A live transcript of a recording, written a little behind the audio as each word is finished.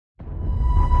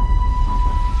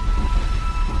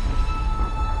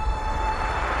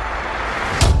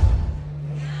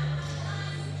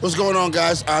What's going on,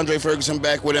 guys? Andre Ferguson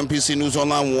back with MPC News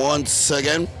Online once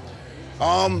again.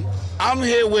 I'm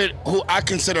here with who I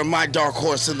consider my dark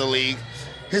horse in the league.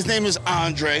 His name is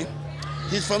Andre.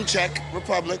 He's from Czech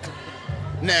Republic.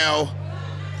 Now,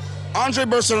 Andre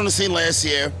burst on the scene last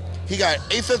year. He got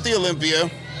 8th at the Olympia.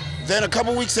 Then a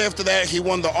couple weeks after that, he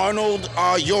won the Arnold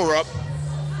Europe.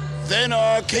 Then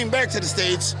came back to the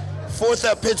States, 4th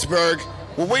at Pittsburgh.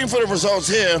 We're waiting for the results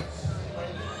here.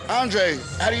 Andre,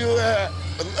 how do you,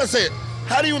 let's say it,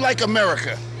 how do you like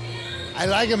America? I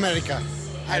like America.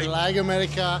 I like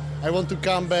America. I want to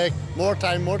come back more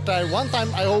time. One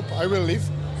time I hope I will live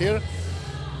here.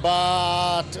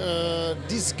 But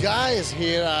these guys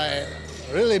here are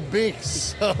really big.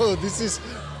 So this is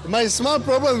my small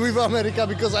problem with America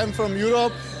because I'm from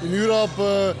Europe. In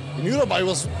Europe I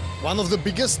was one of the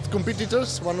biggest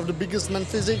competitors, one of the biggest men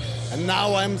physique, and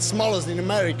now I'm smallest in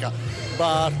America.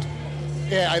 But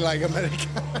yeah, I like America.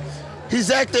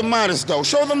 He's acting modest though.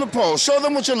 Show them the pose. Show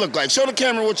them what you look like. Show the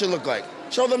camera what you look like.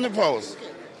 Show them the pose.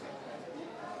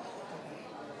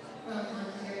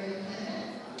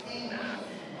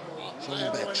 Show them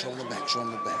the back. Show them the back. Show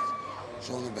them the back.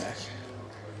 Show them the back.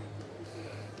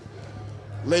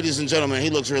 Ladies and gentlemen, he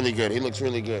looks really good. He looks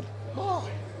really good.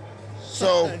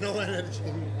 So,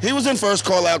 he was in first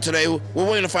call out today. We're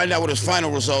waiting to find out what his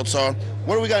final results are.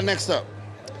 What do we got next up?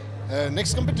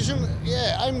 Next competition,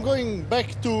 yeah, I'm going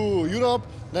back to Europe,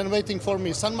 then waiting for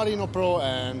me San Marino Pro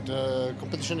and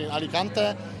competition in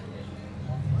Alicante.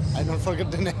 I don't forget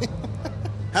the name.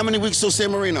 How many weeks till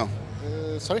San Marino?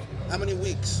 Sorry? How many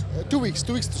weeks? 2 weeks.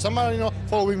 2 weeks to San Marino,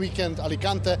 following weekend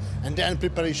Alicante, and then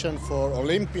preparation for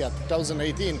Olympia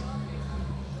 2018.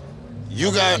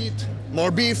 You got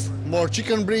more beef, more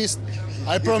chicken breast.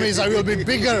 I promise I will be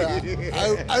bigger.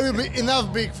 I will be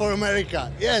enough big for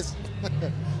America. Yes.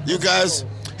 You guys,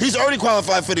 he's already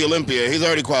qualified for the Olympia. He's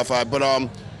already qualified, but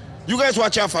you guys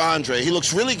watch out for Andre. He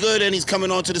looks really good, and he's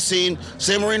coming onto the scene.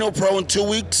 San Marino Pro in 2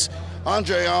 weeks.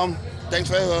 Andre,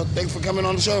 thanks for coming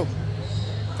on the show.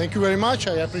 Thank you very much.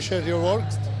 I appreciate your work.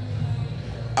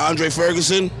 Andre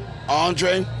Ferguson,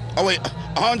 Andre for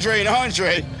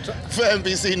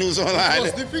MPC News Online. It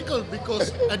was difficult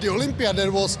because at the Olympia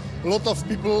there was a lot of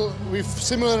people with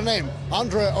similar name,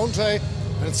 Andre,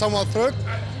 and someone third.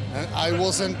 And I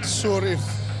wasn't sure if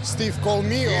Steve called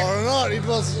me or not. It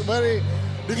was very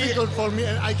difficult for me,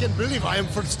 and I can't believe I am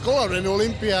first caller in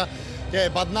Olympia. Yeah,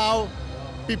 but now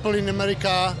people in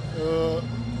America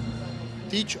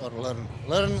teach or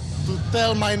learn to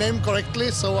tell my name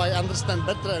correctly, so I understand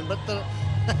better and better.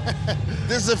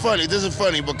 This is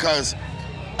funny because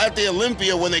at the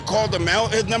Olympia, when they called him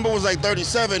out, his number was like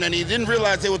 37, and he didn't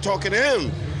realize they were talking to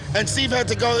him. And Steve had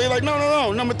to go. They're like,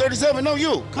 no, number 37, no,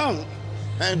 you come.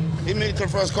 And he made it to the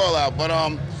first call out. But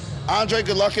Andre,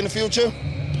 good luck in the future.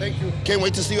 Thank you. Can't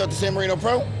wait to see you at the San Marino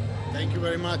Pro. Thank you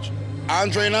very much.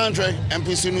 Andre,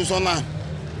 MPC News Online.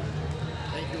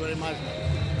 Thank you very much.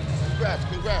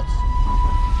 Congrats.